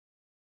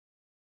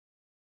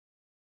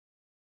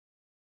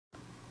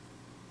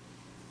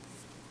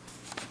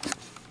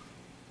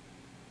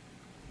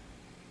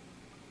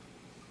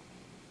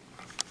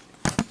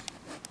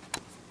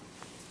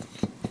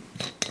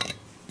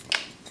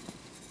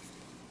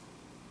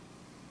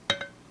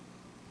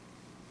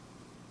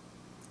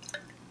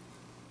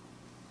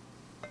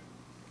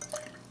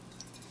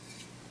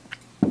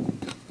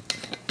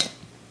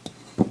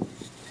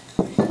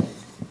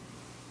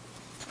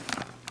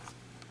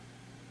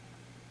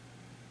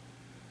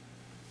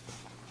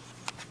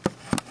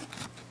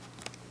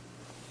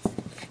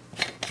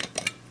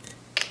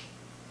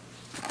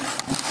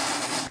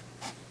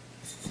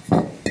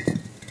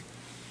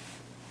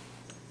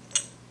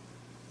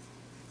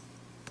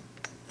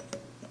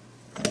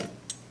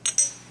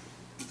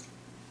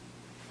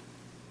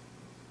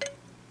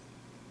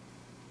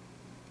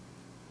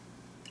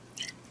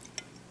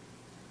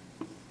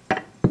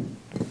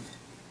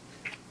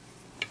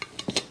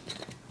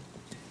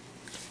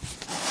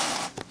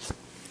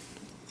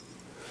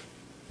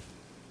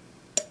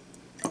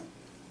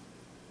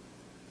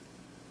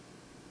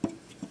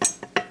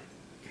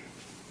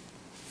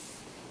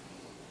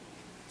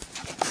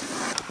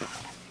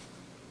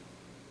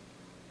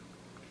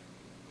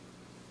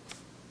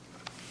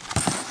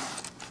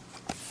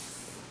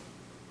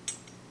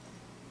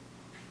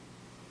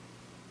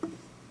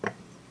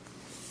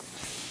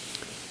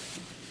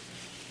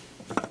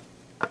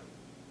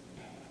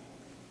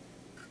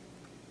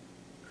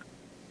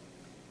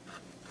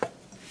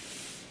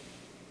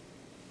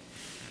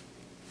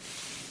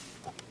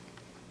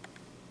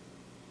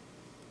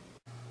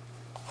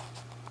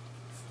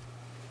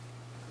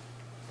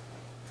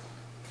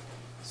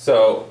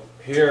So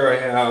here I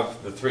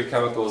have the three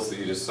chemicals that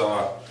you just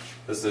saw.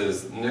 This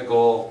is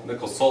nickel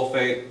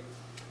sulfate,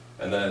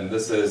 and then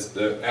this is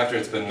after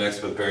it's been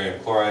mixed with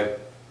barium chloride,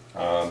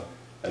 and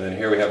then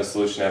here we have a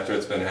solution after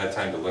it's had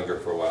time to linger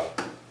for a while.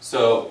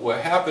 So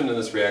what happened in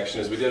this reaction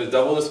is we did a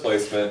double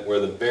displacement where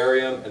the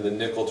barium and the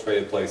nickel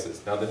traded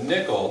places. Now the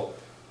nickel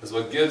is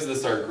what gives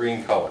this our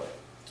green color.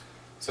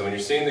 So when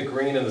you're seeing the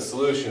green in the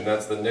solution,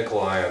 that's the nickel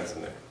ions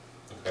in there.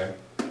 Okay?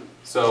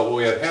 So what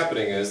we have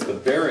happening is the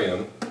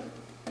barium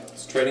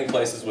is trading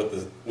places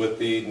with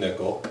the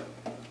nickel,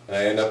 and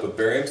I end up with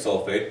barium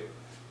sulfate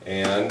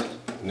and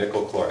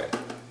nickel chloride.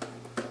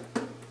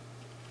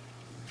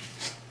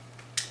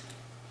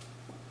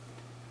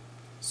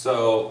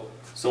 So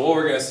what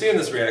we're going to see in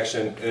this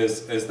reaction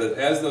is that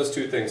as those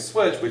two things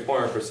switch, we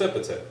form a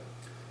precipitate.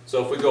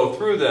 So if we go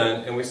through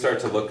then and we start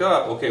to look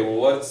up, okay, well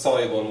what's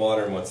soluble in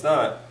water and what's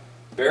not,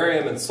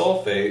 barium and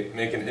sulfate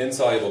make an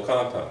insoluble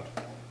compound.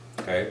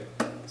 Okay?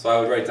 So I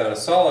would write down a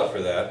solid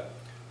for that,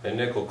 and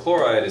nickel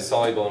chloride is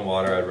soluble in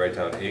water, I'd write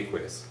down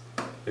aqueous.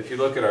 If you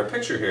look at our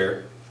picture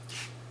here,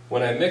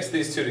 when I mixed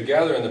these two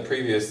together in the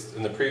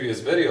previous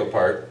video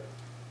part,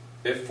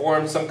 it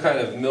formed some kind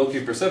of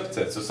milky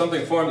precipitate. So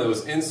something formed that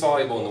was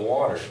insoluble in the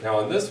water. Now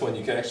in this one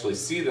you can actually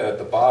see that at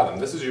the bottom.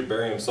 This is your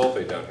barium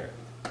sulfate down here.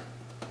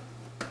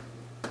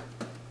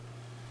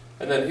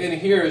 And then in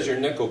here is your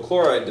nickel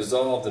chloride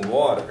dissolved in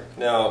water.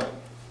 Now,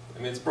 I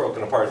mean it's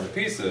broken apart into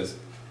pieces,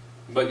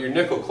 but your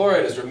nickel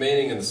chloride is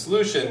remaining in the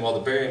solution while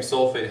the barium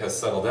sulfate has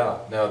settled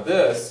out. Now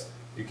this,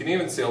 you can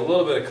even see a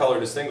little bit of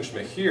color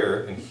distinguishment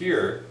here and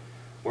here,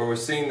 where we're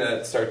seeing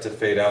that start to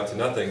fade out to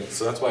nothing.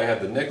 So that's why I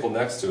have the nickel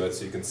next to it,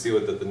 so you can see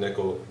that the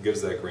nickel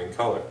gives that green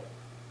color.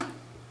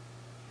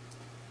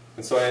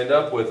 And so I end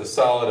up with a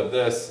solid of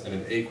this and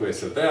an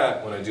aqueous of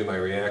that when I do my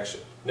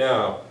reaction.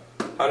 Now,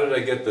 how did I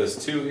get this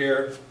 2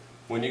 here?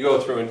 When you go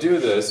through and do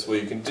this,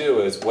 what you can do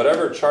is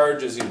whatever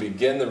charges you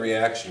begin the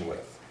reaction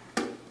with,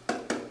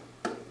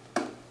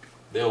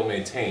 they will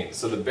maintain.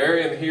 So the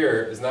barium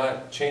here is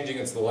not changing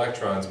its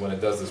electrons when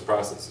it does this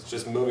process. It's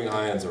just moving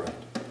ions around.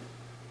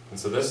 And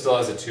so this still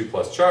has a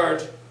 2+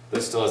 charge,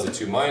 this still has a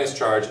 2-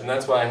 charge, and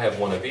that's why I have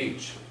one of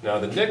each. Now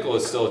the nickel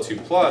is still a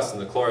 2+, and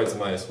the chloride's a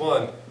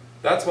 -1.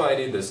 That's why I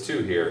need this 2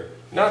 here.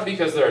 Not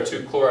because there are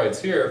 2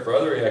 chlorides here. For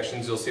other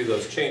reactions you'll see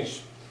those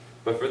change.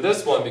 But for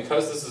this one,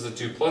 because this is a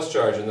 2+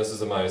 charge and this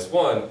is a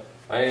 -1,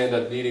 I end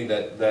up needing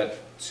that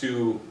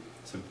 2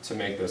 to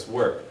make this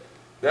work.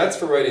 That's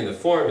for writing the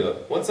formula.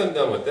 Once I'm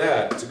done with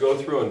that, to go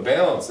through and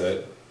balance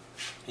it,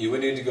 you would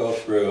need to go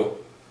through,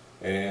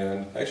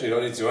 and actually you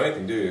don't need to do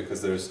anything, do you?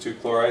 Because there's 2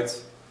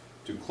 chlorides,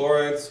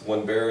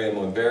 1 barium,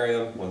 1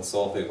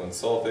 sulfate, 1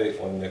 sulfate,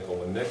 1 nickel,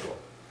 1 nickel.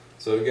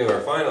 So to give our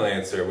final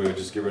answer, we would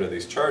just get rid of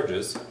these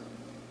charges,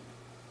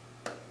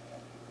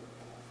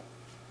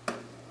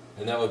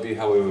 and that would be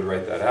how we would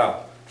write that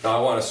out. Now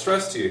I want to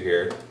stress to you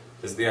here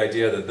is the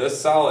idea that this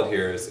solid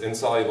here is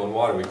insoluble in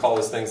water. We call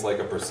this things like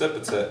a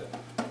precipitate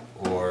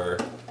or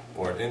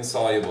an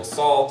insoluble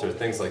salt or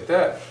things like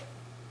that.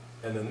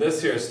 And then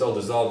this here is still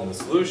dissolved in the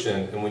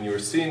solution, and when you were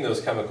seeing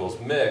those chemicals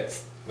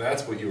mix,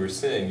 that's what you were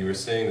seeing. You were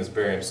seeing this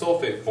barium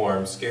sulfate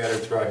form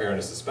scattered throughout here in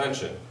a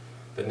suspension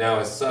that now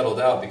has settled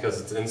out because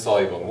it's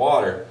insoluble in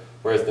water,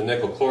 whereas the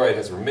nickel chloride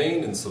has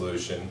remained in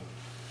solution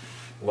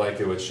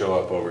like it would show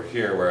up over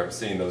here where I'm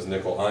seeing those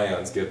nickel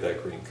ions give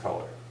that green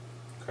color.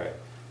 Okay?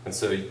 And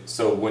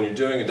so when you're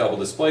doing a double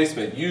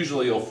displacement,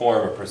 usually you'll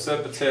form a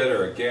precipitate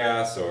or a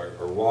gas or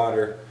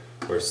water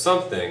or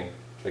something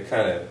that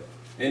kind of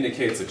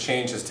indicates a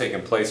change has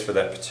taken place for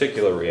that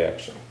particular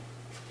reaction.